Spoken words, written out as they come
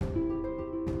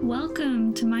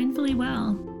Welcome to Mindfully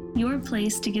Well, your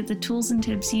place to get the tools and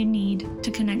tips you need to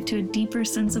connect to a deeper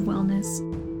sense of wellness,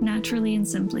 naturally and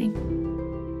simply.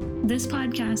 This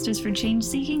podcast is for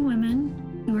change-seeking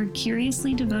women who are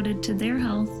curiously devoted to their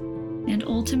health and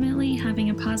ultimately having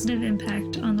a positive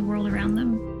impact on the world around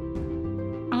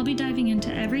them. I'll be diving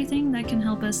into everything that can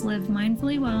help us live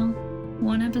mindfully well,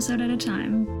 one episode at a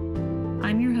time.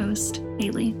 I'm your host,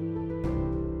 Haley.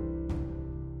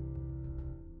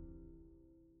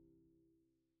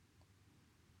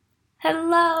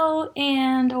 Hello,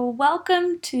 and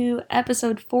welcome to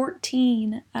episode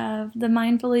 14 of the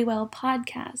Mindfully Well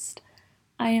podcast.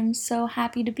 I am so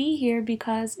happy to be here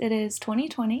because it is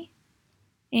 2020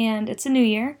 and it's a new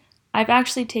year. I've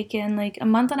actually taken like a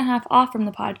month and a half off from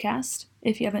the podcast,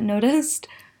 if you haven't noticed,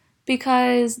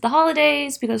 because the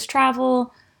holidays, because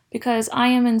travel, because I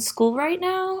am in school right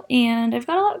now and I've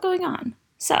got a lot going on.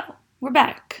 So, we're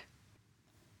back.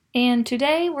 And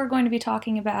today we're going to be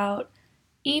talking about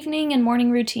evening and morning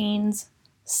routines,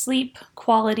 sleep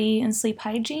quality and sleep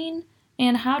hygiene,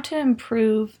 and how to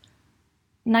improve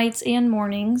nights and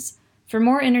mornings for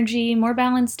more energy, more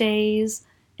balanced days,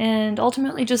 and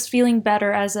ultimately just feeling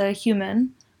better as a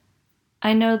human.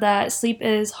 I know that sleep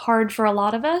is hard for a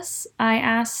lot of us. I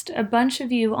asked a bunch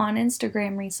of you on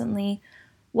Instagram recently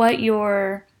what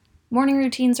your morning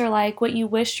routines are like, what you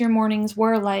wish your mornings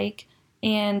were like,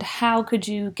 and how could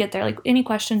you get there, like any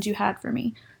questions you had for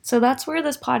me. So that's where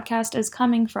this podcast is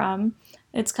coming from.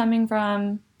 It's coming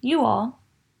from you all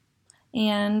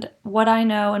and what I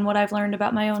know and what I've learned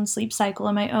about my own sleep cycle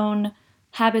and my own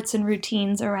habits and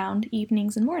routines around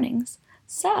evenings and mornings.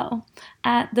 So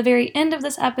at the very end of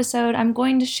this episode, I'm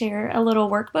going to share a little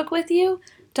workbook with you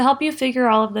to help you figure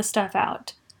all of this stuff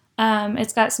out.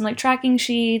 It's got some like tracking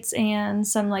sheets and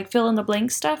some like fill in the blank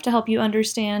stuff to help you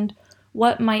understand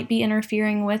what might be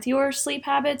interfering with your sleep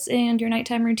habits and your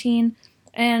nighttime routine,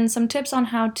 and some tips on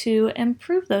how to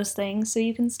improve those things so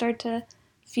you can start to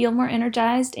feel more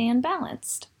energized and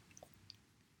balanced.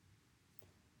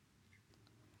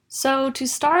 So to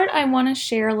start, I want to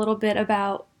share a little bit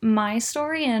about my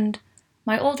story and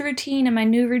my old routine and my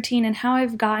new routine and how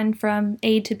I've gotten from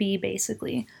A to B,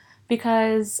 basically,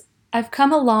 because I've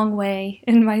come a long way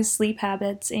in my sleep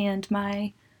habits and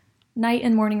my night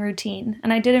and morning routine,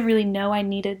 and I didn't really know I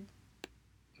needed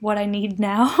what I need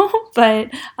now, but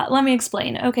let me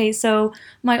explain. Okay, so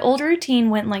my old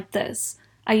routine went like this.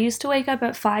 I used to wake up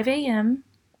at 5 a.m.,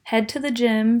 head to the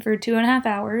gym for 2.5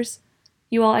 hours.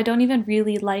 You all, I don't even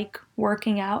really like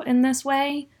working out in this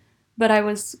way, but I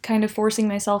was kind of forcing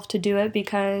myself to do it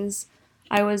because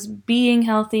I was being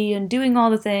healthy and doing all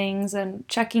the things and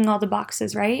checking all the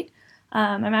boxes, right?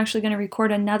 I'm actually going to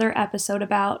record another episode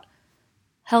about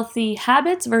healthy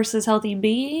habits versus healthy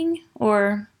being,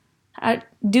 or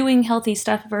doing healthy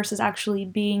stuff versus actually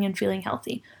being and feeling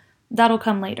healthy. That'll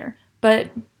come later. But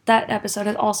that episode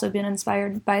has also been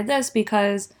inspired by this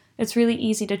because it's really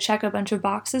easy to check a bunch of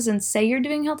boxes and say you're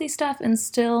doing healthy stuff and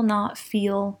still not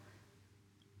feel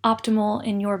optimal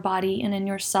in your body and in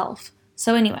yourself.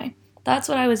 So anyway, that's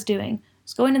what I was doing. I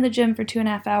was going to the gym for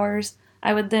 2.5 hours.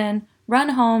 I would then run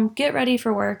home, get ready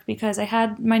for work because I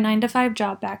had my 9-to-5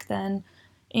 job back then,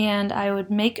 and I would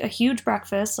make a huge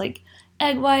breakfast like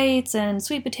egg whites and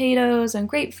sweet potatoes and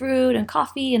grapefruit and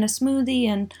coffee and a smoothie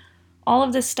and all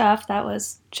of this stuff that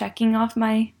was checking off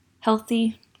my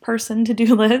healthy person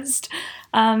to-do list.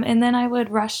 And then I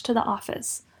would rush to the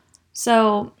office.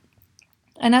 So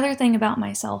another thing about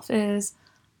myself is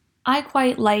I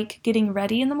quite like getting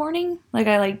ready in the morning. Like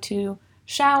I like to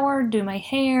shower, do my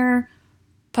hair,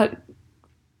 put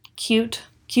cute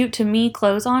to me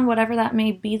clothes on, whatever that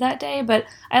may be that day, but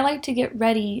I like to get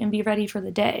ready and be ready for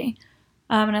the day.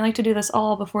 And I like to do this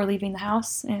all before leaving the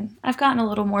house, and I've gotten a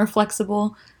little more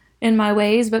flexible in my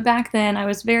ways, but back then I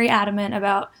was very adamant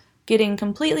about getting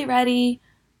completely ready,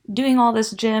 doing all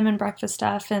this gym and breakfast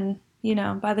stuff, and,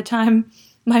 by the time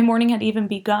my morning had even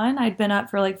begun, I'd been up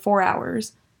for like 4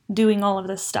 hours doing all of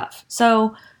this stuff.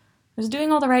 So I was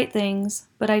doing all the right things,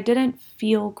 but I didn't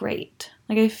feel great.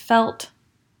 Like I felt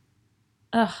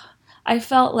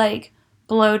like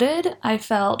bloated, I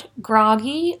felt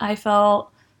groggy, I felt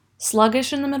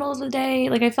sluggish in the middle of the day.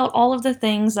 Like I felt all of the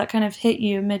things that kind of hit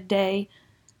you midday.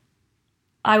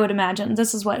 I would imagine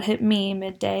this is what hit me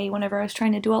midday whenever I was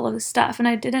trying to do all of this stuff. And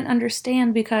I didn't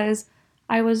understand because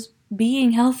I was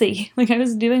being healthy. Like I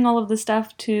was doing all of the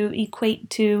stuff to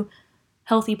equate to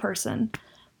healthy person.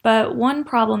 But one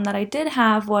problem that I did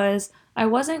have was I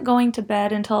wasn't going to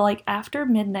bed until like after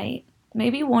midnight,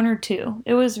 maybe 1 or 2.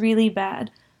 It was really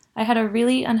bad. I had a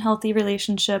really unhealthy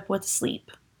relationship with sleep.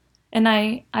 And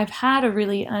I've had a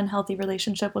really unhealthy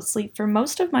relationship with sleep for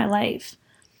most of my life.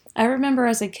 I remember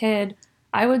as a kid,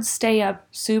 I would stay up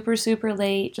super, super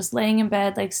late, just laying in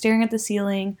bed, like staring at the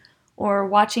ceiling or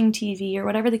watching TV or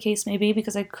whatever the case may be,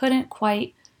 because I couldn't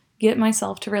quite get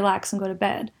myself to relax and go to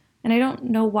bed. And I don't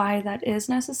know why that is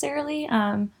necessarily.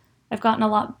 I've gotten a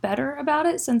lot better about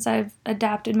it since I've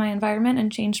adapted my environment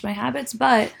and changed my habits,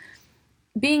 but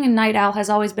being a night owl has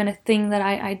always been a thing that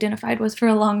I identified with for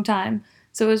a long time.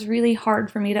 So it was really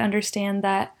hard for me to understand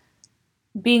that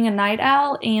being a night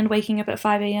owl and waking up at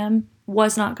 5 a.m.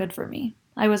 was not good for me.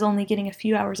 I was only getting a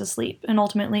few hours of sleep, and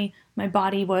ultimately, my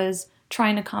body was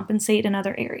trying to compensate in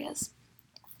other areas.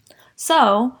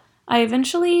 So, I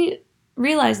eventually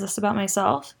realized this about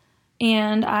myself,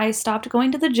 and I stopped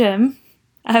going to the gym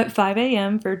at 5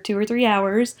 a.m. for 2 or 3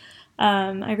 hours.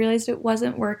 I realized it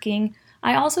wasn't working.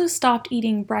 I also stopped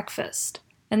eating breakfast,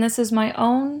 and this is my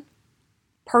own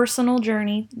personal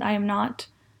journey. I am not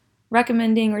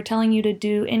recommending or telling you to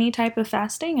do any type of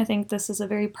fasting. I think this is a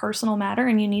very personal matter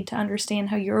and you need to understand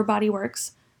how your body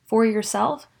works for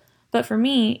yourself. But for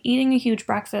me, eating a huge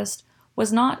breakfast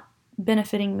was not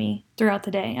benefiting me throughout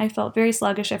the day. I felt very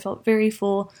sluggish, I felt very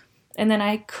full, and then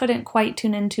I couldn't quite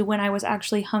tune into when I was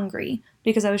actually hungry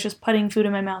because I was just putting food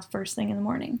in my mouth first thing in the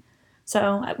morning.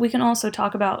 So we can also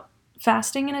talk about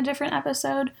fasting in a different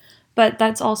episode, but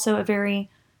that's also a very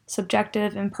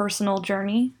subjective and personal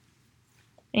journey,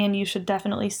 and you should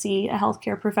definitely see a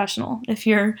healthcare professional if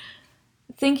you're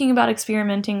thinking about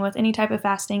experimenting with any type of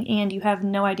fasting and you have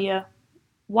no idea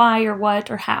why or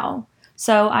what or how.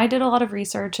 So I did a lot of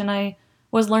research and I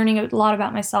was learning a lot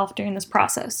about myself during this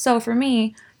process. So for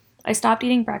me, I stopped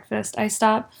eating breakfast. I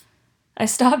stopped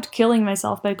killing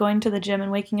myself by going to the gym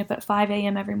and waking up at 5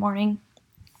 a.m. every morning.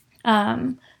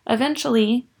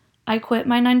 Eventually, I quit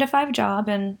my 9 to 5 job,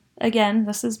 and again,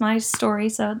 this is my story,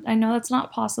 so I know that's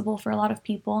not possible for a lot of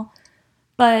people.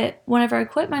 But whenever I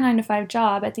quit my 9 to 5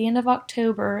 job at the end of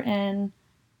October in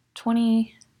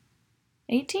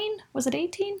 2018, was it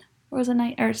 18 or was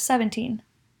it 17?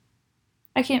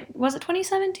 I can't. Was it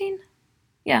 2017?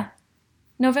 Yeah,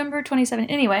 November 2017.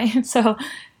 Anyway, so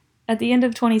at the end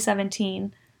of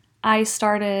 2017, I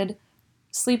started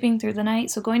sleeping through the night,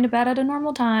 so going to bed at a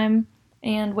normal time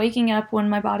and waking up when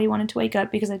my body wanted to wake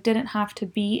up because I didn't have to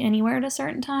be anywhere at a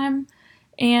certain time.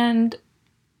 And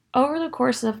over the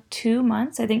course of 2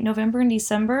 months, I think November and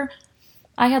December,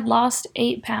 I had lost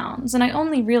 8 pounds. And I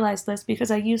only realized this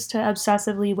because I used to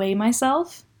obsessively weigh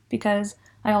myself because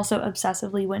I also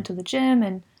obsessively went to the gym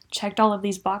and checked all of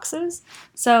these boxes.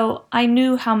 So I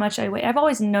knew how much I weighed. I've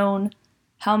always known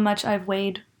how much I've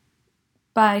weighed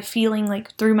by feeling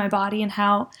like through my body and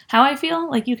how I feel.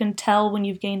 Like you can tell when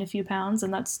you've gained a few pounds,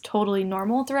 and that's totally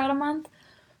normal throughout a month.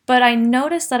 But I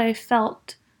noticed that I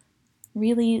felt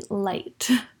really light.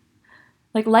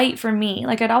 Like light for me.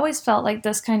 Like I'd always felt like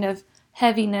this kind of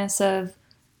heaviness of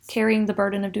carrying the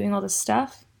burden of doing all this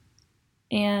stuff.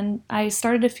 And I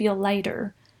started to feel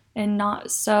lighter and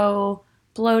not so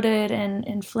bloated and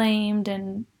inflamed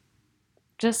and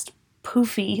just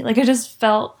poofy. Like I just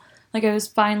felt like I was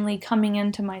finally coming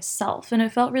into myself, and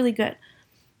it felt really good.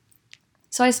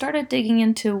 So I started digging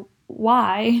into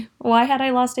why. Why had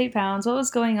I lost 8 pounds? What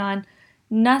was going on?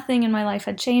 Nothing in my life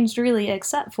had changed really,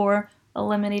 except for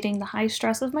eliminating the high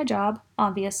stress of my job,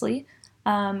 obviously.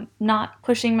 Not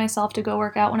pushing myself to go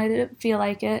work out when I didn't feel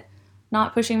like it.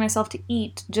 Not pushing myself to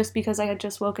eat just because I had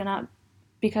just woken up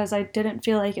because I didn't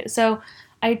feel like it. So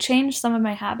I changed some of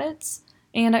my habits,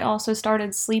 and I also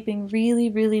started sleeping really,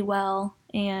 really well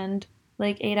and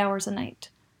like 8 hours a night.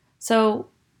 So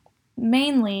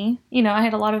mainly, I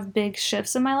had a lot of big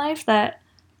shifts in my life that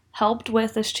helped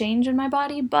with this change in my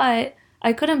body, but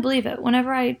I couldn't believe it.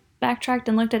 Whenever I backtracked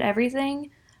and looked at everything,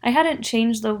 I hadn't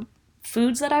changed the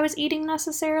foods that I was eating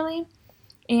necessarily.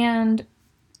 And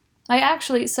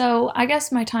so I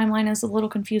guess my timeline is a little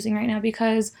confusing right now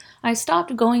because I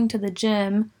stopped going to the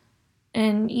gym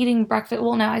and eating breakfast.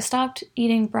 Well, no, I stopped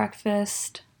eating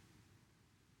breakfast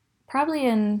probably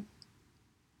in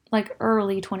like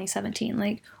early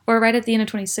 2017, or right at the end of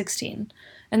 2016.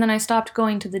 And then I stopped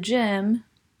going to the gym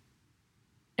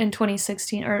in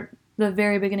 2016, or the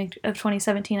very beginning of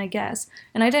 2017, I guess.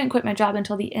 And I didn't quit my job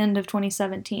until the end of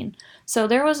 2017. So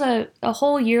there was a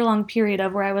whole year-long period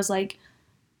of where I was like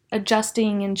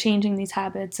adjusting and changing these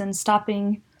habits and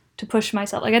stopping to push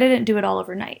myself. Like I didn't do it all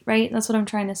overnight, right? That's what I'm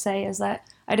trying to say, is that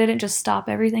I didn't just stop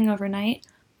everything overnight.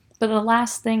 But the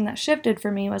last thing that shifted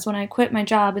for me was when I quit my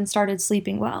job and started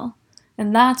sleeping well.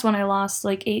 And that's when I lost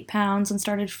like 8 pounds and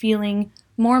started feeling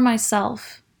more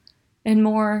myself and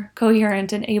more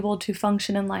coherent and able to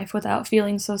function in life without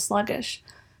feeling so sluggish.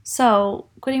 So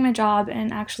quitting my job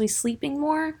and actually sleeping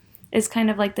more is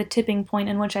kind of like the tipping point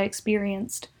in which I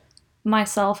experienced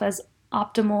myself as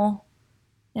optimal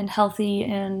and healthy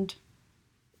and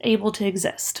able to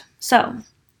exist. So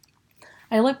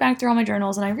I look back through all my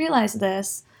journals and I realized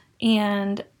this,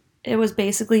 and it was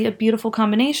basically a beautiful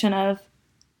combination of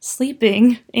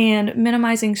sleeping and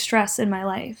minimizing stress in my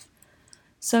life.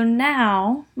 So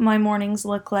now my mornings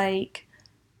look like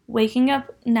waking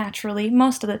up naturally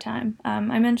most of the time.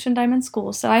 I mentioned I'm in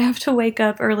school, so I have to wake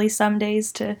up early some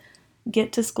days to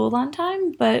get to school on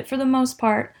time, but for the most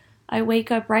part, I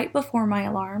wake up right before my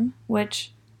alarm,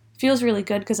 which feels really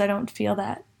good because I don't feel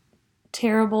that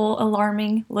terrible,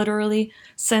 alarming, literally,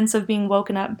 sense of being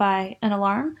woken up by an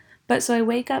alarm. But so I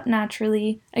wake up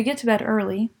naturally. I get to bed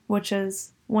early, which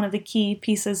is one of the key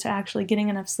pieces to actually getting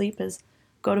enough sleep is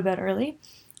go to bed early.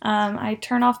 I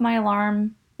turn off my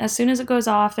alarm as soon as it goes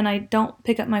off, and I don't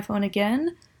pick up my phone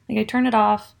again. Like I turn it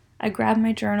off, I grab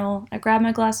my journal, I grab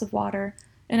my glass of water,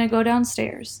 and I go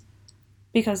downstairs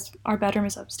because our bedroom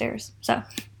is upstairs. So,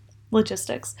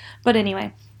 logistics. But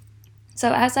anyway,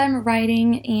 so as I'm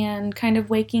writing and kind of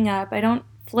waking up, I don't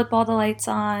flip all the lights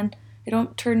on. I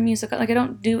don't turn music on. Like I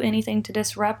don't do anything to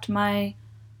disrupt my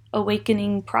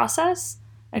awakening process.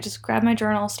 I just grab my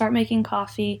journal, start making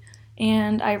coffee,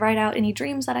 and I write out any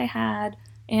dreams that I had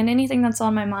and anything that's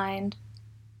on my mind.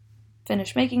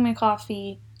 Finish making my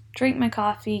coffee, drink my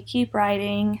coffee, keep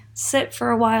writing, sit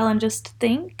for a while and just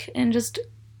think and just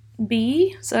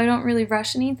be, so I don't really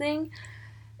rush anything.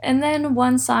 And then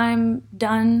once I'm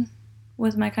done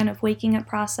with my kind of waking up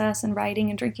process and writing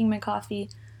and drinking my coffee,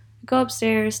 go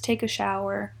upstairs, take a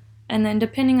shower, and then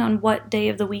depending on what day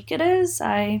of the week it is,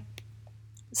 I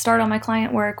start on my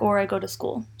client work or I go to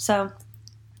school. So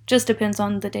just depends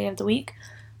on the day of the week.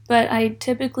 But I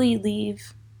typically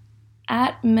leave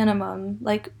at minimum,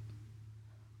 like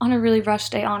on a really rush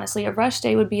day, honestly, a rush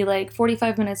day would be like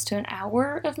 45 minutes to an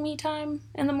hour of me time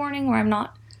in the morning where I'm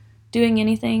not doing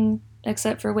anything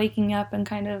except for waking up and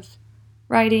kind of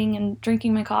writing and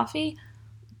drinking my coffee.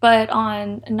 But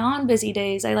on non busy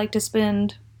days, I like to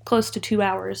spend close to 2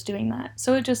 hours doing that.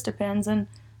 So it just depends. And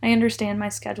I understand my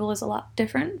schedule is a lot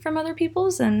different from other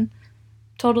people's and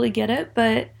totally get it.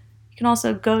 But you can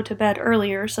also go to bed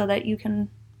earlier so that you can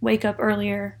wake up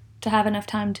earlier to have enough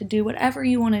time to do whatever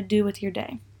you want to do with your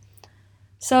day.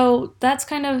 So that's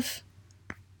kind of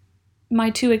my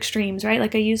two extremes, right?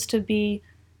 Like I used to be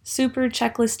super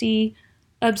checklisty,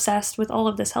 obsessed with all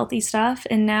of this healthy stuff,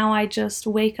 and now I just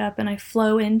wake up and I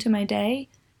flow into my day,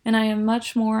 and I am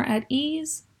much more at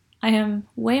ease. I am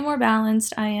way more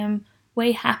balanced. I am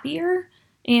way happier,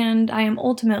 and I am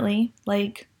ultimately,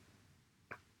 like,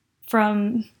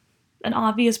 from an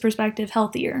obvious perspective,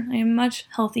 healthier. I am much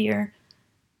healthier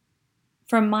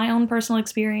from my own personal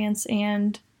experience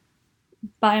and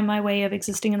by my way of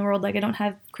existing in the world. Like I don't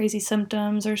have crazy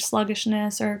symptoms or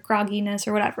sluggishness or grogginess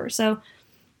or whatever. So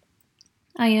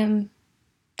I am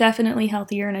definitely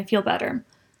healthier and I feel better.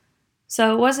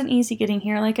 So it wasn't easy getting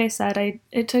here. Like I said,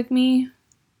 it took me,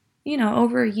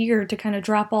 over a year to kind of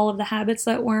drop all of the habits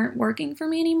that weren't working for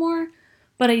me anymore.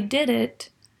 But I did it,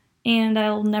 and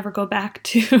I'll never go back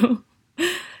to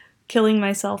killing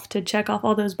myself to check off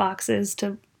all those boxes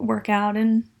to work out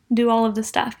and do all of the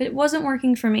stuff. It wasn't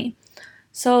working for me.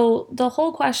 So the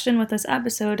whole question with this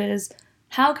episode is,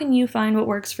 how can you find what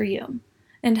works for you?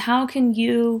 And how can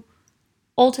you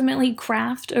ultimately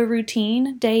craft a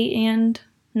routine day and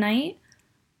night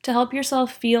to help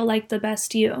yourself feel like the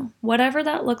best you? Whatever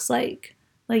that looks like.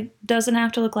 Like, doesn't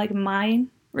have to look like my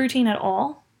routine at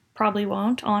all. Probably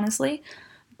won't, honestly.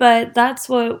 But that's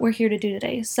what we're here to do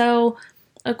today. So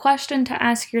a question to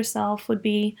ask yourself would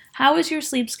be, how is your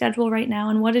sleep schedule right now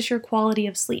and what is your quality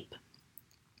of sleep?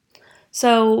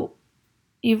 So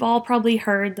you've all probably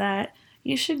heard that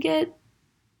you should get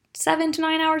 7 to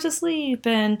 9 hours of sleep,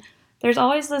 and there's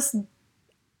always this,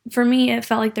 for me, it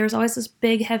felt like there's always this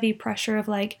big, heavy pressure of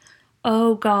like,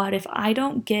 oh God, if I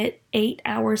don't get 8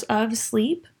 hours of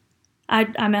sleep,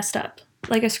 I messed up.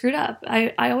 Like I screwed up.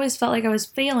 I always felt like I was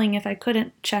failing if I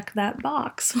couldn't check that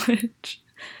box, which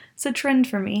is a trend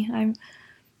for me.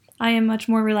 I am much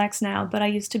more relaxed now, but I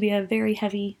used to be a very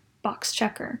heavy box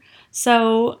checker.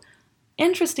 So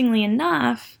interestingly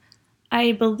enough,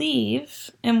 I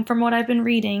believe, and from what I've been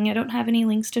reading, I don't have any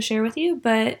links to share with you,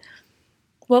 but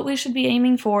what we should be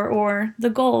aiming for, or the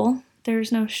goal,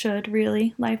 there's no should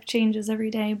really, life changes every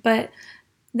day, but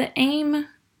the aim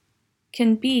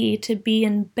can be to be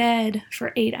in bed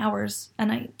for 8 hours a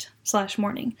night /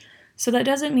 morning. So that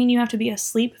doesn't mean you have to be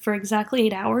asleep for exactly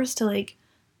 8 hours to like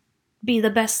be the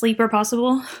best sleeper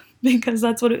possible, because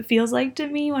that's what it feels like to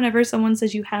me whenever someone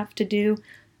says you have to do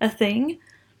a thing.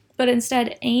 But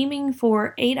instead, aiming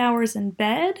for 8 hours in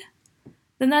bed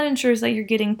then that ensures that you're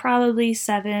getting probably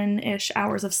 7-ish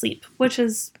hours of sleep, which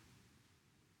is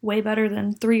way better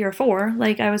than 3 or 4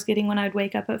 like I was getting when I'd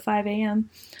wake up at 5 a.m.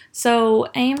 So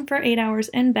aim for 8 hours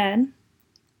in bed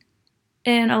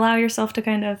and allow yourself to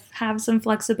kind of have some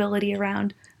flexibility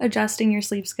around adjusting your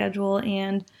sleep schedule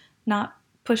and not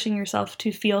pushing yourself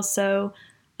to feel so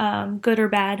good or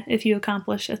bad if you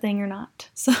accomplish a thing or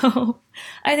not. So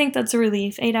I think that's a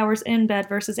relief. 8 hours in bed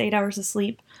versus 8 hours of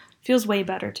sleep feels way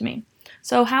better to me.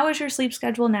 So how is your sleep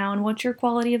schedule now and what's your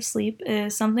quality of sleep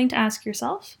is something to ask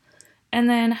yourself. And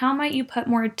then how might you put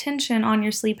more attention on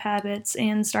your sleep habits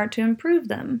and start to improve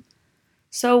them?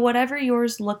 So whatever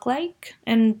yours look like,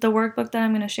 and the workbook that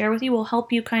I'm going to share with you will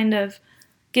help you kind of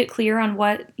get clear on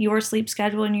what your sleep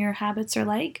schedule and your habits are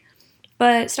like.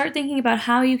 But start thinking about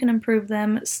how you can improve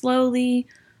them slowly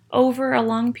over a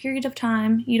long period of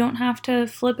time. You don't have to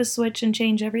flip a switch and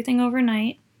change everything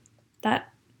overnight.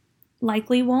 That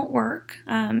likely won't work.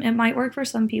 It might work for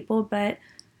some people, but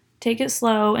take it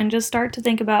slow and just start to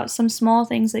think about some small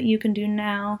things that you can do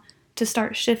now to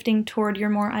start shifting toward your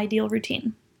more ideal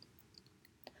routine.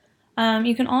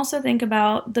 You can also think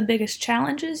about the biggest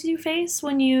challenges you face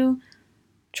when you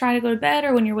try to go to bed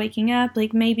or when you're waking up.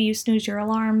 Like maybe you snooze your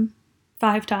alarm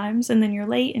 5 times and then you're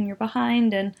late and you're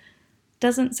behind and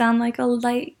doesn't sound like a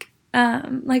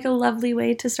lovely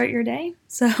way to start your day.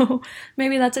 So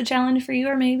maybe that's a challenge for you,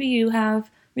 or maybe you have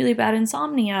really bad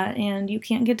insomnia and you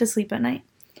can't get to sleep at night.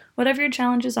 Whatever your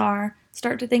challenges are,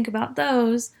 start to think about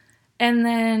those. And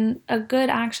then a good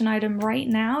action item right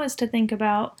now is to think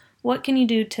about what can you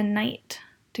do tonight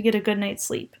to get a good night's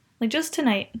sleep. Like just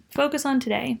tonight, focus on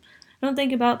today. Don't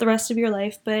think about the rest of your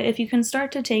life, but if you can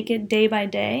start to take it day by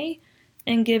day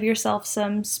and give yourself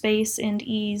some space and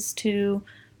ease to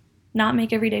not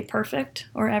make every day perfect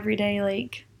or every day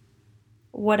like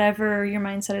whatever your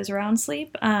mindset is around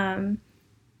sleep,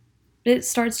 it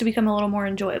starts to become a little more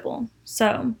enjoyable.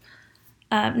 So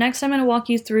next, I'm going to walk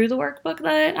you through the workbook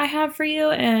that I have for you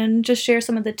and just share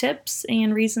some of the tips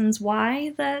and reasons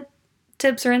why the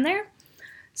tips are in there.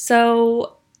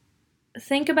 So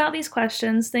think about these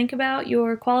questions. Think about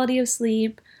your quality of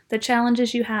sleep, the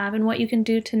challenges you have, and what you can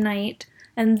do tonight.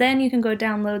 And then you can go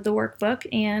download the workbook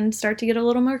and start to get a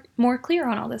little more clear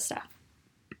on all this stuff.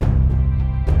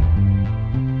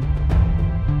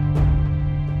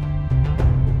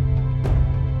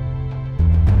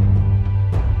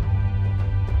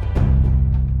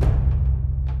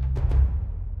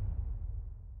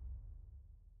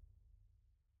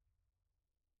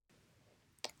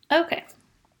 Okay,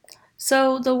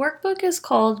 so the workbook is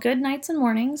called Good Nights and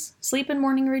Mornings, Sleep and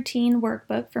Morning Routine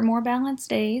Workbook for More Balanced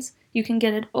Days. You can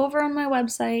get it over on my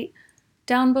website,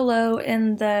 down below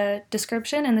in the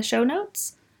description and the show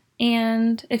notes.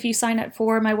 And if you sign up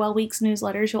for my Well Weeks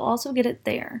newsletters, you'll also get it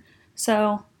there.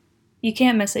 So you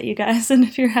can't miss it, you guys. And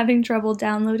if you're having trouble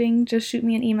downloading, just shoot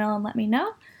me an email and let me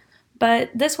know. But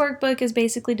this workbook is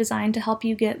basically designed to help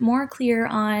you get more clear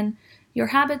on your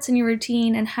habits and your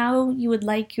routine and how you would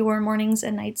like your mornings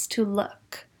and nights to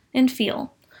look and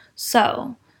feel.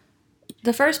 So,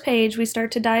 the first page, we start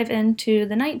to dive into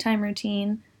the nighttime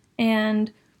routine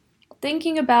and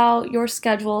thinking about your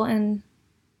schedule and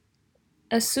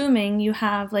assuming you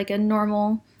have like a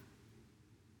normal,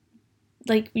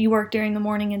 like you work during the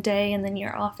morning and day and then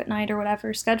you're off at night or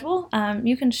whatever schedule.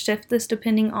 You can shift this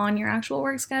depending on your actual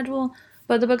work schedule,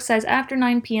 but the book says after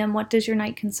 9 p.m., what does your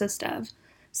night consist of?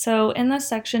 So in this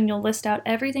section, you'll list out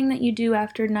everything that you do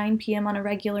after 9 p.m. on a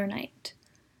regular night.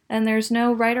 And there's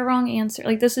no right or wrong answer.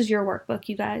 Like, this is your workbook,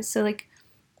 you guys. So, like,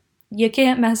 you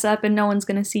can't mess up and no one's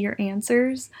going to see your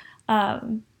answers.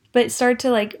 But start to,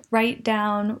 like, write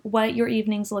down what your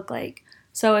evenings look like.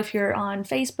 So if you're on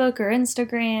Facebook or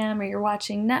Instagram or you're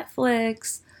watching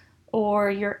Netflix or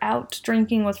you're out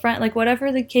drinking with friends, like,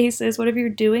 whatever the case is, whatever you're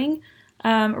doing,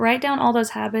 write down all those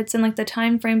habits and, like, the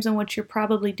time frames in which you're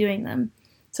probably doing them.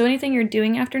 So anything you're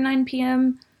doing after 9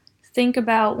 p.m., think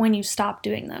about when you stop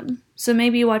doing them. So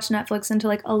maybe you watch Netflix until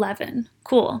like 11.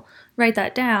 Cool. Write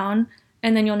that down,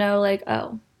 and then you'll know like,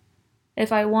 oh,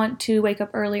 if I want to wake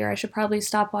up earlier, I should probably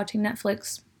stop watching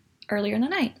Netflix earlier in the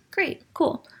night. Great.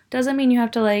 Cool. Doesn't mean you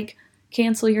have to like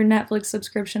cancel your Netflix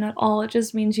subscription at all. It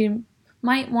just means you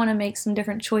might want to make some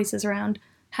different choices around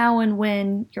how and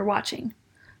when you're watching.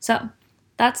 So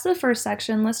that's the first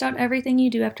section. List out everything you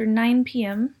do after 9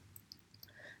 p.m.,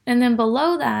 and then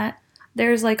below that,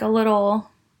 there's like a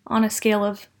little, on a scale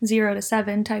of 0 to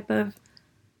 7 type of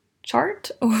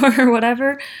chart or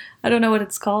whatever. I don't know what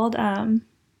it's called.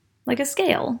 Like a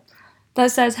scale that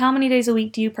says how many days a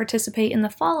week do you participate in the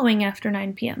following after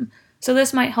 9 p.m. So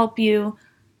this might help you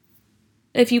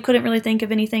if you couldn't really think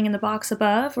of anything in the box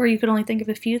above, or you could only think of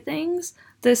a few things,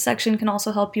 this section can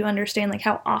also help you understand like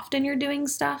how often you're doing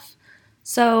stuff.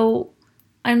 So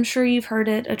I'm sure you've heard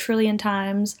it a trillion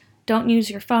times. Don't use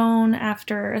your phone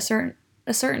after a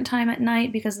certain time at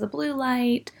night because of the blue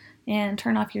light, and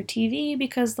turn off your TV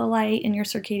because the light and your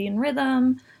circadian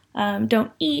rhythm.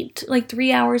 Don't eat like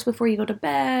 3 hours before you go to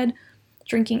bed.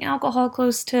 Drinking alcohol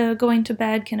close to going to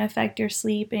bed can affect your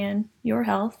sleep and your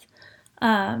health.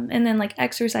 And then like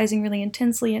exercising really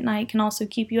intensely at night can also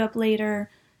keep you up later.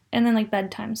 And then like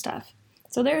bedtime stuff.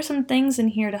 So there are some things in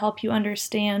here to help you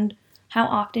understand how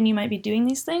often you might be doing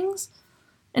these things.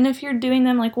 And if you're doing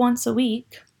them like once a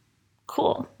week,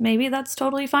 cool. Maybe that's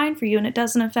totally fine for you and it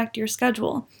doesn't affect your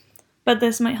schedule. But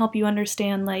this might help you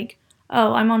understand like,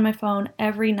 oh, I'm on my phone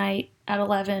every night at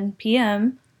 11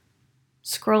 p.m.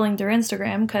 scrolling through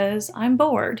Instagram because I'm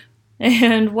bored.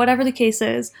 And whatever the case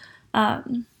is.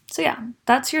 So yeah,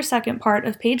 that's your second part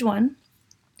of page 1.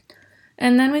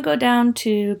 And then we go down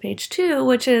to page 2,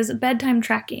 which is bedtime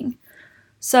tracking.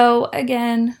 So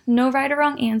again, no right or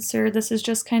wrong answer. This is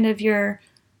just kind of your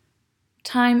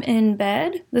time in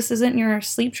bed. This isn't your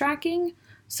sleep tracking.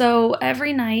 So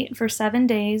every night for 7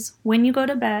 days, when you go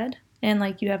to bed and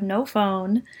like you have no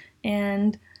phone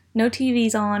and no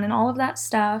TVs on and all of that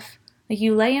stuff, like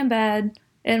you lay in bed,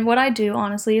 and what I do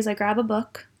honestly is I grab a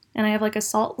book and I have like a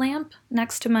salt lamp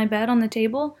next to my bed on the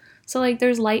table. So like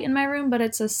there's light in my room, but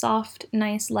it's a soft,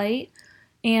 nice light,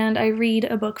 and I read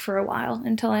a book for a while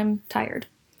until I'm tired.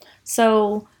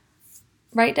 So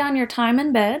write down your time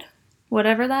in bed,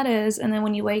 whatever that is, and then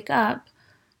when you wake up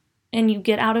and you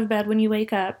get out of bed when you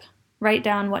wake up, write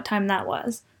down what time that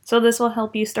was. So this will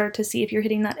help you start to see if you're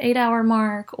hitting that 8-hour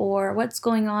mark or what's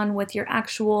going on with your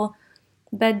actual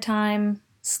bedtime,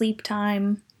 sleep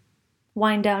time,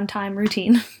 wind down time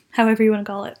routine, however you want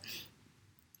to call it.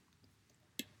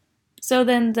 So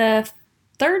then the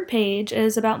third page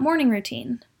is about morning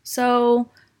routine. So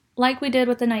like we did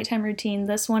with the nighttime routine,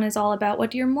 this one is all about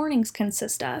what do your mornings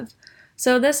consist of.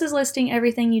 So this is listing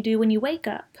everything you do when you wake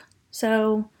up.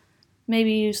 So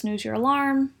maybe you snooze your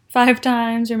alarm 5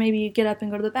 times, or maybe you get up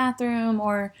and go to the bathroom,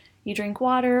 or you drink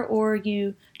water, or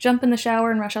you jump in the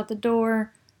shower and rush out the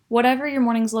door. Whatever your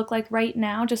mornings look like right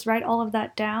now, just write all of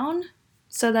that down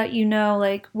so that you know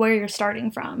like where you're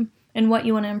starting from and what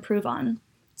you want to improve on.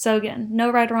 So again,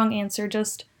 no right or wrong answer,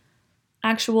 just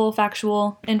actual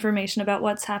factual information about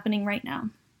what's happening right now.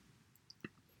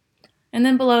 And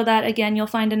then below that, again, you'll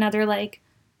find another like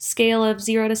scale of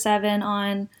 0 to 7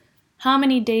 on how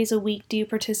many days a week do you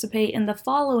participate in the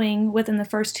following within the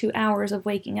first 2 hours of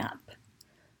waking up.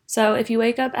 So if you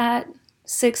wake up at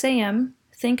 6 a.m.,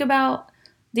 think about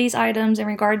these items in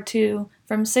regard to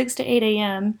from 6 to 8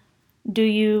 a.m. Do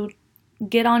you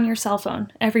get on your cell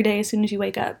phone every day as soon as you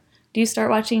wake up? Do you start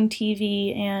watching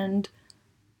TV and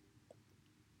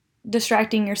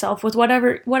distracting yourself with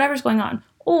whatever's going on?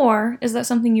 Or is that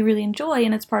something you really enjoy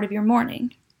and it's part of your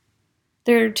morning?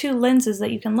 There are 2 lenses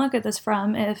that you can look at this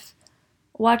from. If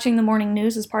watching the morning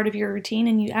news is part of your routine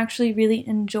and you actually really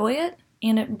enjoy it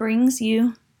and it brings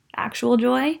you actual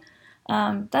joy,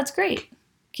 that's great.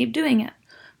 Keep doing it.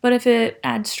 But if it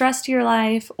adds stress to your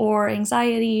life or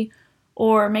anxiety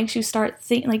or makes you start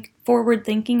forward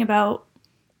thinking about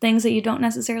things that you don't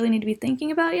necessarily need to be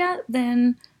thinking about yet,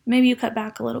 then maybe you cut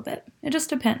back a little bit. It just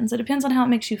depends. It depends on how it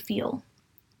makes you feel.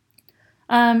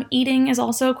 Eating is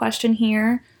also a question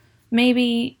here.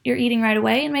 Maybe you're eating right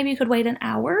away and maybe you could wait an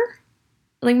hour.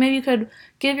 Like maybe you could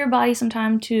give your body some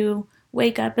time to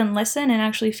wake up and listen and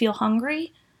actually feel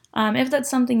hungry, if that's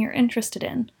something you're interested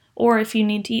in. Or if you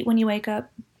need to eat when you wake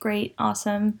up, great,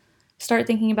 awesome. Start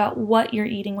thinking about what you're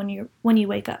eating when you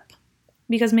wake up.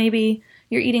 Because maybe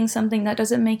you're eating something that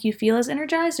doesn't make you feel as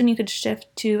energized and you could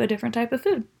shift to a different type of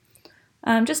food.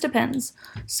 Just depends.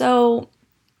 So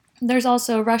there's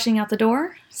also rushing out the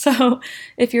door. So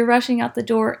if you're rushing out the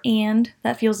door and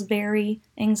that feels very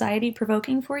anxiety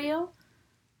provoking for you,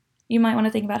 you might want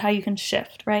to think about how you can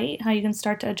shift, right? How you can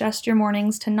start to adjust your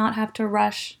mornings to not have to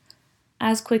rush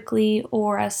as quickly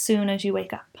or as soon as you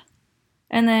wake up.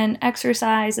 And then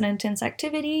exercise and intense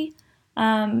activity,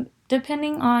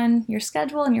 depending on your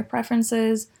schedule and your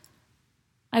preferences.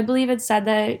 I believe it's said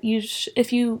that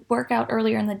if you work out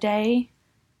earlier in the day,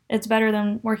 it's better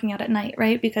than working out at night,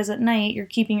 right? Because at night, you're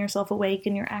keeping yourself awake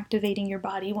and you're activating your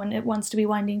body when it wants to be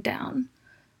winding down.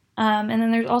 And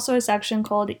then there's also a section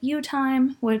called you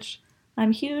time, which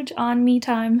I'm huge on me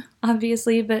time,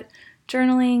 obviously, but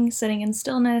journaling, sitting in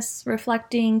stillness,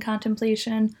 reflecting,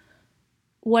 contemplation,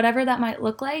 whatever that might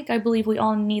look like, I believe we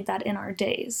all need that in our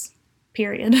days,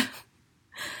 period.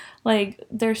 Like,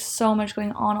 there's so much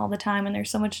going on all the time, and there's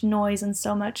so much noise and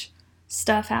so much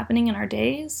stuff happening in our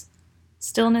days,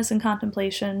 stillness and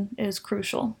contemplation is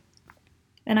crucial.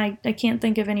 And I can't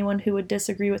think of anyone who would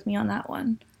disagree with me on that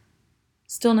one.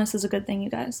 Stillness is a good thing, you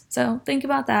guys. So think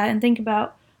about that and think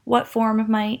about what form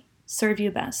might serve you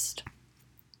best.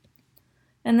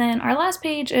 And then our last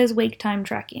page is wake time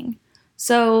tracking.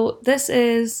 So this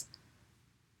is,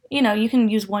 you can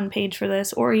use one page for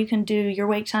this, or you can do your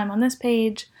wake time on this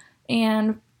page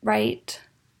and write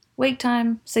wake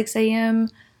time, 6 a.m.,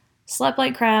 slept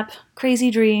like crap, crazy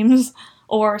dreams,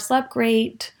 or slept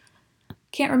great,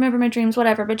 can't remember my dreams,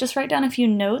 whatever, but just write down a few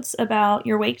notes about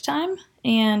your wake time,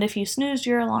 and if you snoozed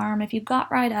your alarm, if you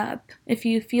got right up, if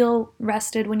you feel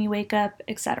rested when you wake up,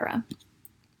 etc.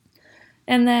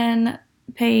 And then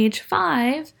page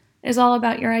 5 is all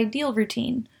about your ideal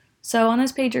routine. So on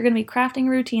this page, you're going to be crafting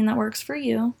a routine that works for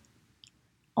you,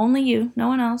 only you, no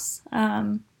one else,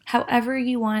 however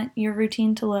you want your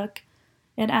routine to look.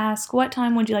 It asks, what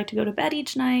time would you like to go to bed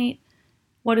each night?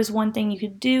 What is one thing you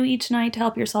could do each night to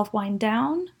help yourself wind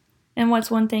down? And what's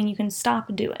one thing you can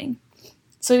stop doing?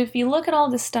 So if you look at all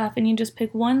this stuff and you just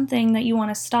pick one thing that you want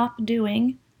to stop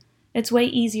doing, it's way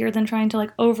easier than trying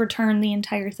to overturn the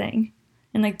entire thing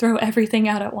and throw everything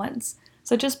out at once.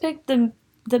 So just pick the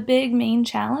big main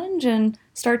challenge and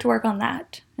start to work on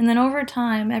that. And then over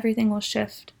time, everything will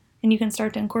shift and you can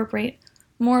start to incorporate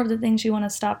more of the things you want to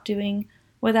stop doing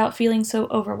without feeling so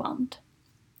overwhelmed.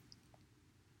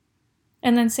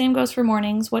 And then same goes for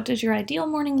mornings. What does your ideal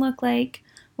morning look like?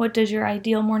 What does your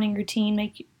ideal morning routine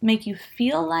make you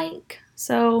feel like?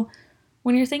 So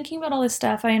when you're thinking about all this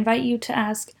stuff, I invite you to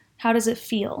ask, how does it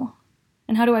feel?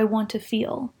 And how do I want to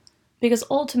feel? Because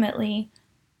ultimately,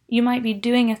 you might be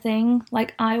doing a thing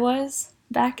like I was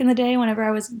back in the day whenever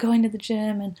I was going to the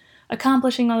gym and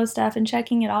accomplishing all this stuff and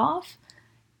checking it off.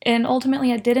 And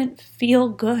ultimately, I didn't feel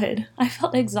good. I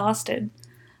felt exhausted.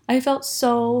 I felt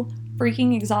so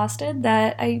freaking exhausted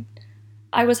that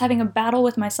I was having a battle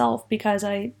with myself because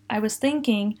I was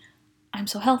thinking, I'm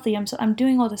so healthy, I'm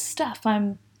doing all this stuff,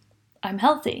 I'm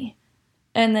healthy.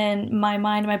 And then my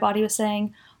mind and my body was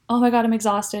saying, oh my god, I'm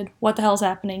exhausted. What the hell's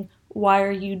happening? Why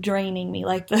are you draining me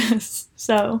like this?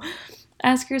 So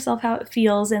ask yourself how it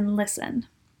feels and listen.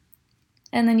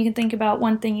 And then you can think about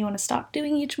one thing you want to stop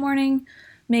doing each morning.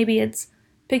 Maybe it's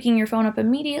picking your phone up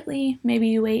immediately. Maybe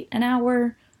you wait an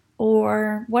hour,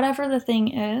 or whatever the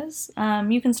thing is,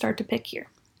 you can start to pick here.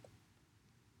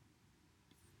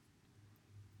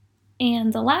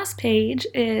 And the last page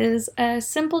is a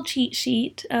simple cheat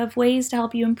sheet of ways to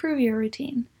help you improve your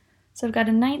routine. So I've got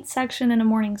a night section and a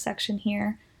morning section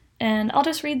here, and I'll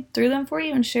just read through them for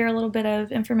you and share a little bit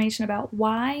of information about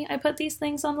why I put these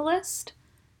things on the list,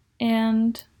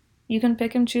 and you can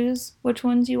pick and choose which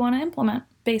ones you want to implement,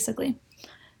 basically.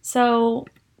 So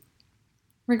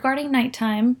regarding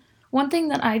nighttime, one thing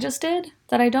that I just did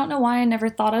that I don't know why I never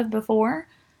thought of before,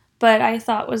 but I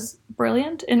thought was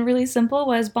brilliant and really simple,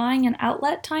 was buying an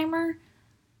outlet timer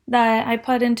that I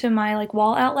put into my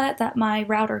wall outlet that my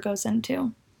router goes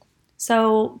into.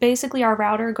 So basically our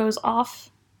router goes off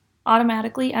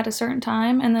automatically at a certain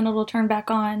time and then it'll turn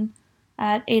back on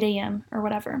at 8 a.m. or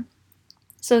whatever.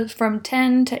 So from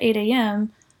 10 to 8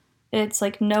 a.m., it's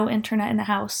no internet in the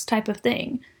house type of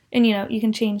thing. And you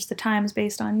can change the times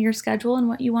based on your schedule and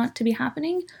what you want to be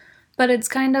happening. But it's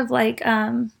kind of like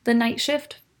the night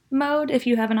shift mode if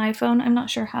you have an iPhone. I'm not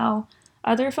sure how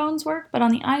other phones work, but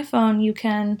on the iPhone you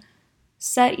can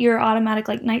set your automatic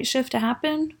night shift to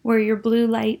happen where your blue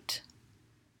light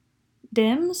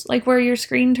dims, where your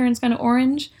screen turns kind of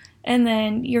orange, and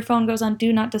then your phone goes on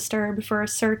do not disturb for a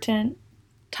certain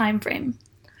time frame.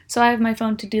 So I have my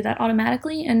phone to do that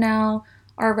automatically, and now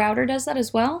our router does that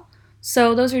as well.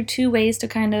 So those are two ways to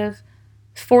kind of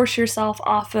force yourself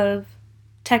off of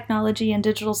technology and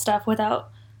digital stuff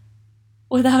without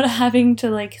having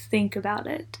to think about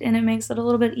it. And it makes it a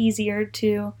little bit easier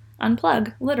to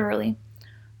unplug, literally,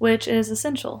 which is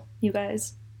essential, you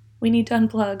guys. We need to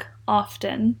unplug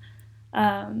often.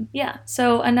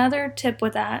 So another tip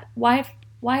with that,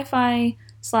 Wi-Fi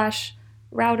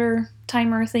 / router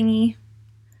timer thingy.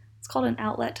 It's called an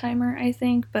outlet timer, I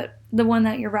think, but the one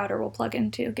that your router will plug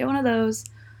into. Get one of those.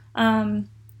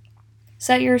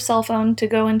 Set your cell phone to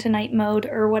go into night mode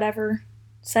or whatever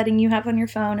setting you have on your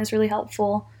phone is really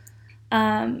helpful.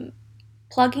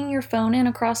 Plugging your phone in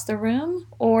across the room,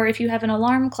 or if you have an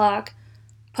alarm clock,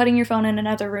 putting your phone in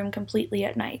another room completely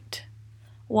at night.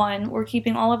 We're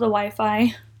keeping all of the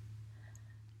Wi-Fi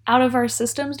out of our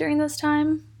systems during this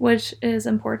time, which is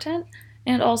important,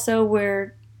 and also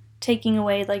we're taking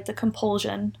away the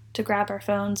compulsion to grab our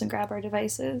phones and grab our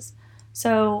devices.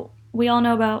 So we all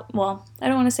know about, well, I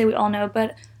don't want to say we all know,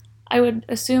 but I would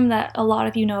assume that a lot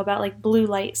of you know about like blue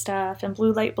light stuff and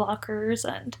blue light blockers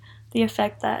and the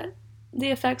effects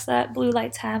that blue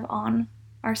lights have on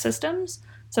our systems.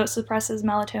 So it suppresses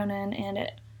melatonin and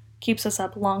it keeps us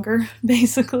up longer,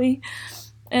 basically.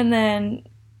 And then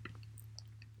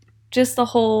just the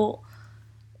whole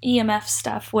EMF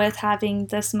stuff with having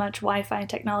this much Wi-Fi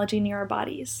technology near our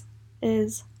bodies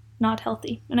is not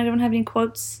healthy. And I don't have any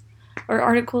quotes or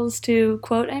articles to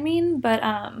quote, but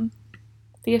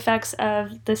the effects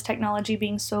of this technology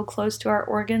being so close to our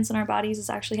organs and our bodies is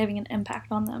actually having an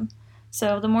impact on them.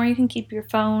 So the more you can keep your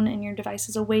phone and your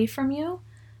devices away from you,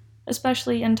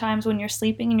 especially in times when you're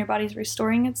sleeping and your body's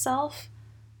restoring itself,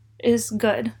 is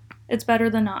good. It's better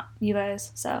than not, you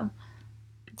guys. So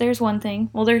there's one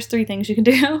thing. Well, there's 3 things you can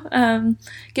do.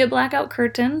 Get blackout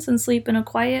curtains and sleep in a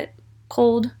quiet,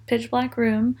 cold, pitch black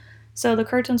room. So the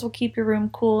curtains will keep your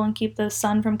room cool and keep the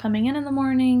sun from coming in the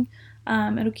morning.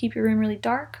 It'll keep your room really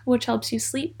dark, which helps you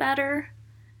sleep better.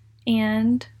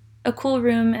 And a cool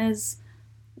room is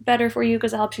better for you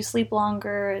because it helps you sleep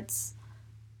longer. It's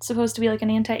supposed to be like an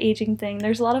anti-aging thing.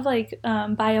 There's a lot of like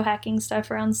biohacking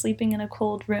stuff around sleeping in a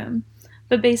cold room.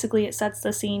 But basically it sets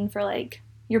the scene for like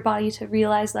your body to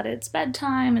realize that it's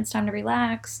bedtime, it's time to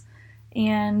relax,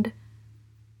 and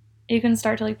you can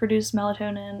start to like produce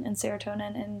melatonin and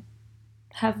serotonin and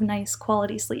have nice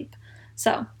quality sleep.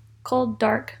 So, cold,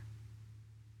 dark,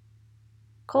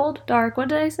 what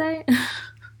did I say?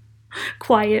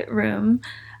 Quiet room.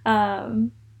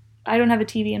 I don't have a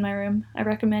TV in my room. I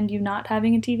recommend you not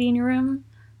having a TV in your room,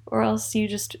 or else you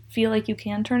just feel like you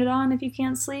can turn it on if you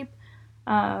can't sleep.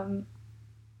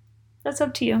 That's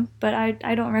up to you, but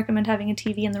I don't recommend having a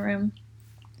TV in the room.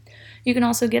 You can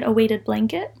also get a weighted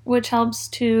blanket, which helps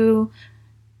to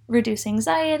reduce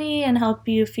anxiety and help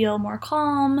you feel more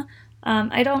calm.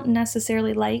 I don't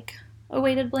necessarily like a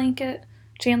weighted blanket.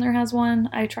 Chandler has one.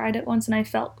 I tried it once and I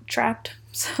felt trapped.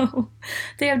 So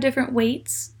they have different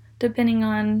weights depending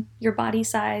on your body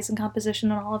size and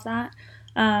composition and all of that.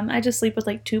 I just sleep with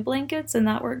like 2 blankets and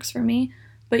that works for me.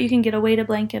 But you can get a weighted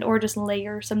blanket or just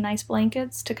layer some nice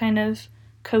blankets to kind of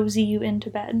cozy you into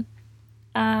bed.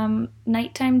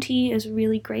 Nighttime tea is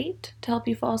really great to help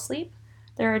you fall asleep.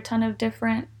 There are a ton of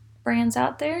different brands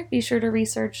out there. Be sure to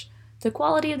research the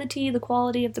quality of the tea, the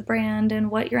quality of the brand, and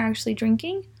what you're actually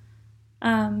drinking.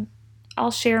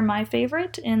 I'll share my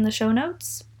favorite in the show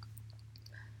notes.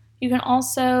 You can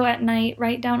also at night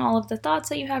write down all of the thoughts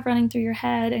that you have running through your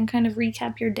head and kind of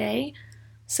recap your day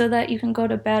so that you can go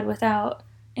to bed without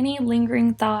any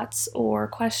lingering thoughts or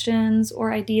questions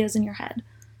or ideas in your head.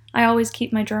 I always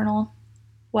keep my journal,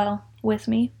 with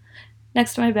me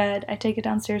next to my bed. I take it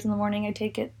downstairs in the morning. I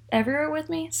take it everywhere with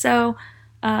me. So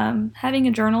having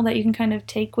a journal that you can kind of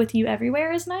take with you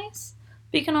everywhere is nice.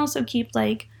 But you can also keep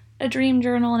like a dream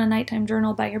journal and a nighttime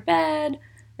journal by your bed,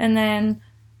 and then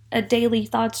a daily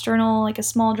thoughts journal, like a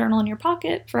small journal in your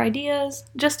pocket for ideas.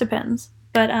 Just depends.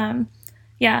 But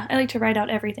yeah, I like to write out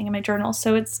everything in my journal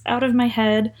so it's out of my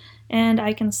head and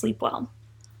I can sleep well.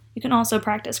 You can also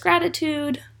practice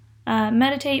gratitude,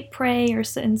 meditate, pray, or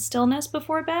sit in stillness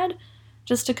before bed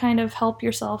just to kind of help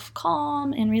yourself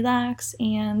calm and relax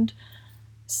and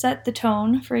set the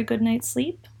tone for a good night's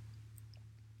sleep.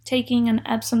 Taking an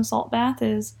Epsom salt bath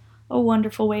is a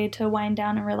wonderful way to wind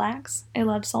down and relax. I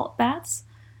love salt baths.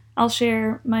 I'll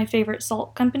share my favorite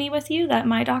salt company with you that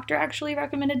my doctor actually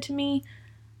recommended to me.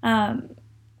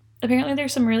 Apparently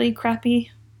there's some really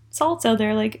crappy salts out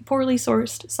there, like poorly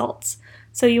sourced salts.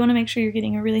 So you want to make sure you're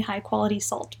getting a really high quality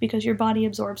salt because your body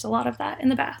absorbs a lot of that in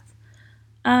the bath.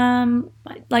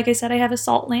 Like I said, I have a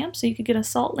salt lamp, so you could get a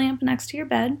salt lamp next to your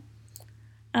bed.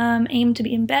 Aim to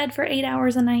be in bed for 8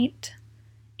 hours a night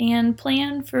and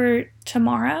plan for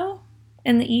tomorrow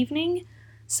in the evening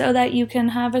so that you can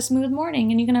have a smooth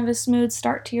morning and you can have a smooth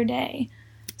start to your day.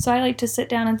 So I like to sit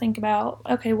down and think about,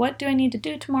 okay, what do I need to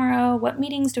do tomorrow? What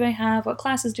meetings do I have? What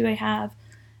classes do I have?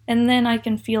 And then I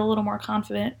can feel a little more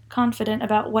confident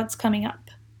about what's coming up.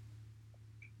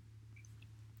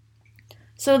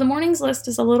 So the mornings list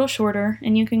is a little shorter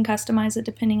and you can customize it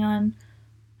depending on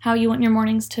how you want your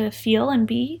mornings to feel and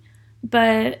be.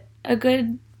 But a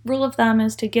good rule of thumb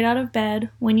is to get out of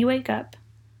bed when you wake up.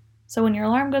 So when your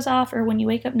alarm goes off or when you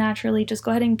wake up naturally, just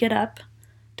go ahead and get up.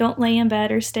 Don't lay in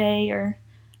bed or stay, or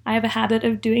I have a habit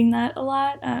of doing that a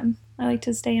lot. I like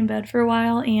to stay in bed for a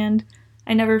while and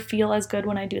I never feel as good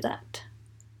when I do that.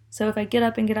 So if I get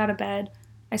up and get out of bed,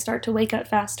 I start to wake up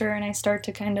faster and I start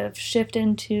to kind of shift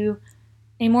into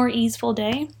a more easeful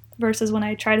day versus when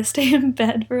I try to stay in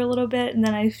bed for a little bit and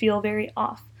then I feel very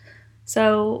off.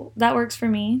 So that works for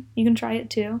me. You can try it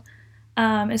too.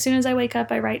 As soon as I wake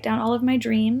up, I write down all of my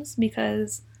dreams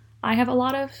because I have a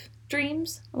lot of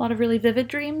dreams, a lot of really vivid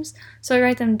dreams. So I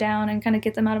write them down and kind of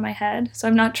get them out of my head. So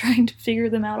I'm not trying to figure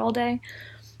them out all day.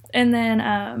 And then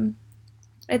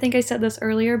I think I said this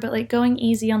earlier, but like going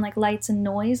easy on like lights and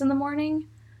noise in the morning.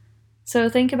 So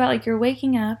think about like you're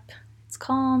waking up, it's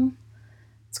calm,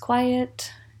 it's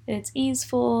quiet, it's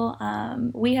easeful.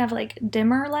 We have like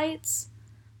dimmer lights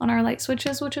on our light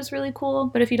switches, which is really cool.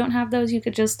 But if you don't have those, you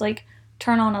could just like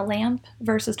turn on a lamp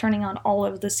versus turning on all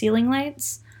of the ceiling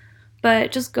lights.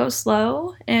 But just go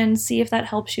slow and see if that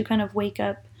helps you kind of wake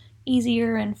up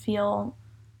easier and feel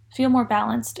more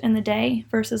balanced in the day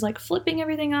versus like flipping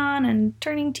everything on and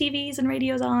turning TVs and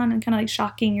radios on and kind of like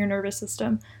shocking your nervous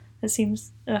system. That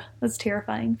seems, that's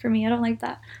terrifying for me. I don't like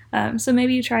that. So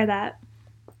maybe you try that.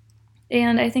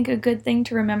 And I think a good thing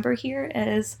to remember here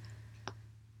is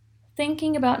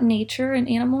thinking about nature and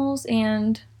animals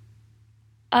and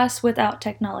us without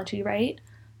technology, right?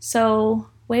 So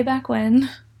way back when,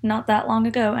 not that long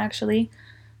ago actually,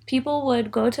 people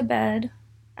would go to bed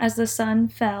as the sun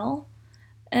fell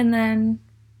and then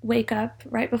wake up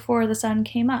right before the sun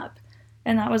came up.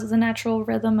 And that was the natural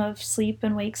rhythm of sleep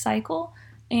and wake cycle.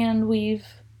 And we've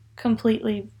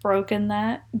completely broken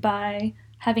that by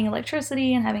having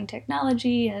electricity and having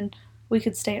technology, and we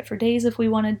could stay up for days if we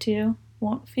wanted to.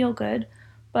 Won't feel good.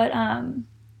 But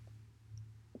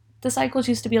the cycles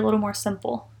used to be a little more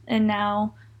simple, and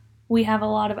now we have a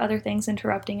lot of other things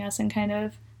interrupting us and kind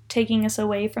of taking us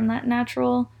away from that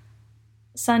natural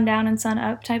sundown and sun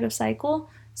up type of cycle.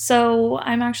 So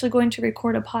I'm actually going to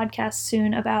record a podcast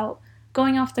soon about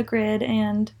going off the grid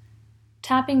and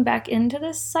tapping back into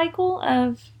this cycle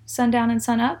of sundown and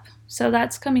sun up. So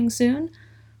that's coming soon.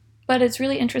 But it's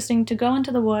really interesting to go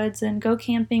into the woods and go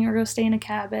camping or go stay in a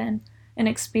cabin and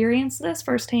experience this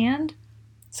firsthand,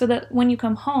 so that when you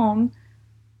come home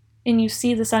and you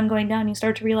see the sun going down, you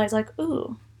start to realize like,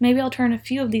 ooh, maybe I'll turn a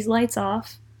few of these lights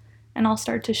off and I'll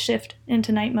start to shift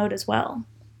into night mode as well.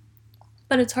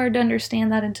 But it's hard to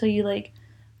understand that until you like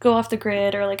go off the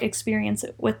grid or like experience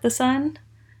it with the sun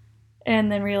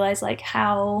and then realize like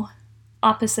how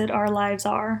opposite our lives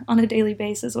are on a daily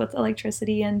basis with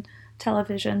electricity and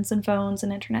televisions and phones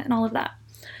and internet and all of that.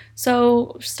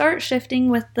 So start shifting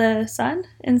with the sun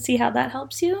and see how that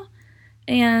helps you.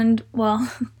 And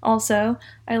well, also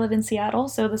I live in Seattle,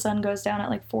 so the sun goes down at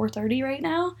like 4:30 right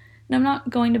now, and I'm not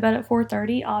going to bed at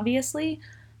 4:30 obviously,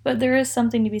 but there is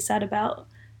something to be said about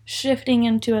shifting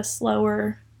into a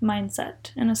slower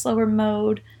mindset and a slower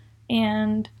mode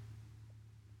and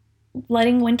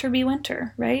letting winter be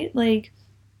winter, right? Like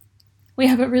we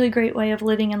have a really great way of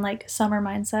living in like summer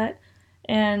mindset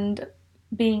and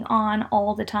being on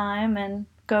all the time and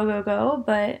go, go, go,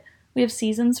 but we have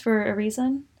seasons for a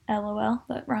reason. LOL,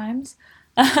 that rhymes.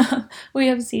 We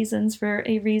have seasons for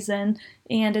a reason,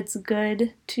 and it's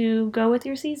good to go with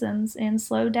your seasons and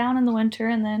slow down in the winter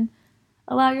and then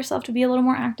allow yourself to be a little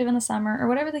more active in the summer or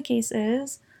whatever the case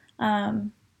is.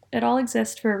 It all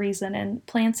exists for a reason, and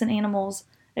plants and animals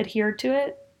adhere to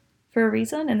it for a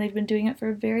reason, and they've been doing it for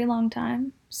a very long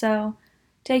time. So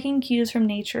taking cues from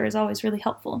nature is always really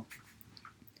helpful.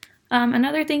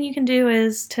 Another thing you can do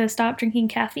is to stop drinking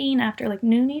caffeine after like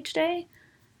noon each day.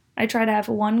 I try to have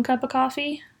 1 cup of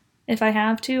coffee. If I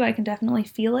have to, I can definitely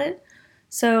feel it.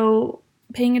 So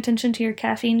paying attention to your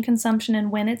caffeine consumption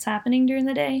and when it's happening during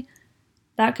the day,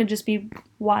 that could just be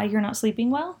why you're not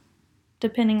sleeping well,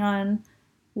 depending on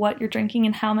what you're drinking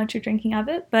and how much you're drinking of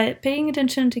it. But paying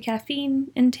attention to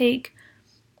caffeine intake,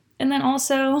 and then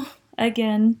also,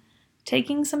 again,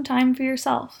 taking some time for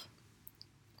yourself.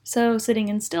 So sitting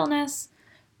in stillness,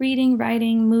 reading,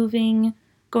 writing, moving,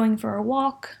 going for a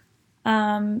walk,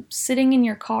 sitting in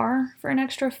your car for an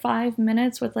extra 5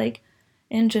 minutes with like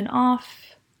engine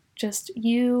off, just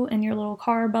you and your little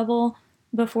car bubble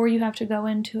before you have to go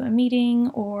into a meeting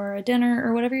or a dinner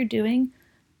or whatever you're doing.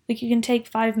 Like you can take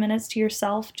 5 minutes to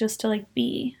yourself just to like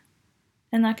be,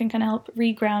 and that can kind of help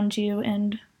reground you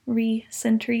and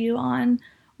recenter you on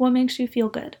what makes you feel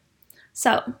good.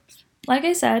 So, like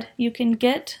I said, you can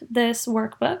get this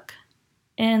workbook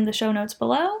in the show notes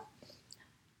below,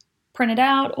 print it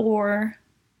out or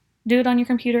do it on your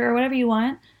computer or whatever you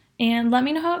want, and let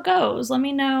me know how it goes. Let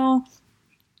me know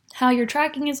how your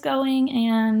tracking is going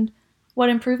and what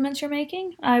improvements you're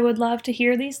making. I would love to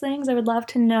hear these things. I would love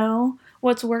to know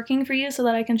what's working for you so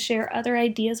that I can share other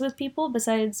ideas with people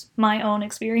besides my own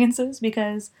experiences,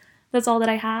 because that's all that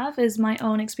I have is my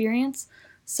own experience.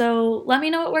 So let me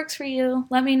know what works for you.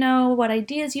 Let me know what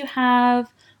ideas you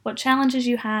have, what challenges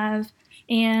you have,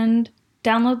 and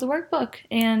download the workbook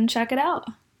and check it out.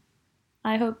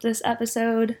 I hope this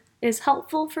episode is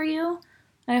helpful for you.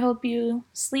 I hope you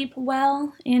sleep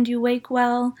well and you wake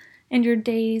well and your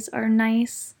days are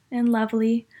nice and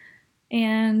lovely.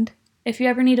 And if you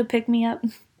ever need a pick me up,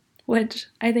 which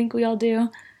I think we all do,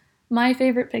 my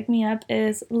favorite pick me up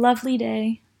is Lovely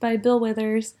Day by Bill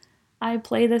Withers. I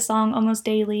play this song almost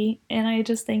daily, and I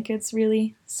just think it's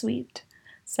really sweet.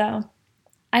 So,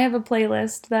 I have a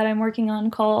playlist that I'm working on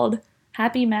called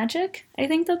Happy Magic. I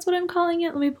think that's what I'm calling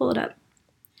it. Let me pull it up.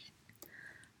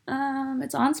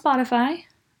 It's on Spotify.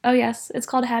 Oh, yes, it's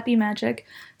called Happy Magic.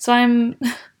 So, I'm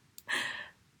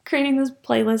creating this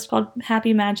playlist called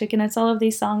Happy Magic, and it's all of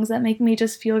these songs that make me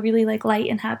just feel really like light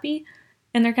and happy,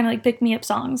 and they're kind of like pick me up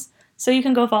songs. So you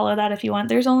can go follow that if you want.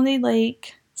 There's only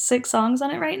like 6 songs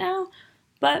on it right now,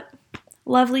 but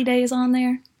Lovely Day is on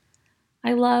there.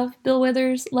 I love Bill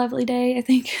Withers' Lovely Day. I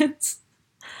think it's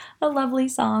a lovely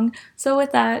song. So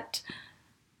with that,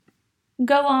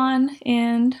 go on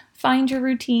and find your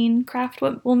routine, craft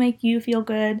what will make you feel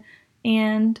good,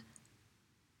 and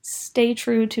stay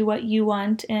true to what you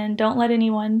want, and don't let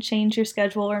anyone change your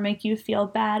schedule or make you feel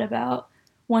bad about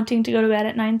wanting to go to bed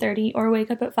at 9:30 or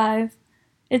wake up at 5.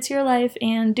 It's your life,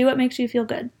 and do what makes you feel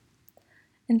good.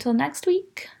 Until next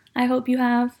week, I hope you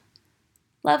have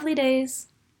lovely days.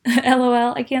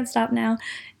 LOL, I can't stop now.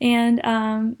 And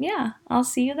yeah, I'll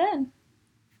see you then.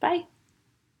 Bye.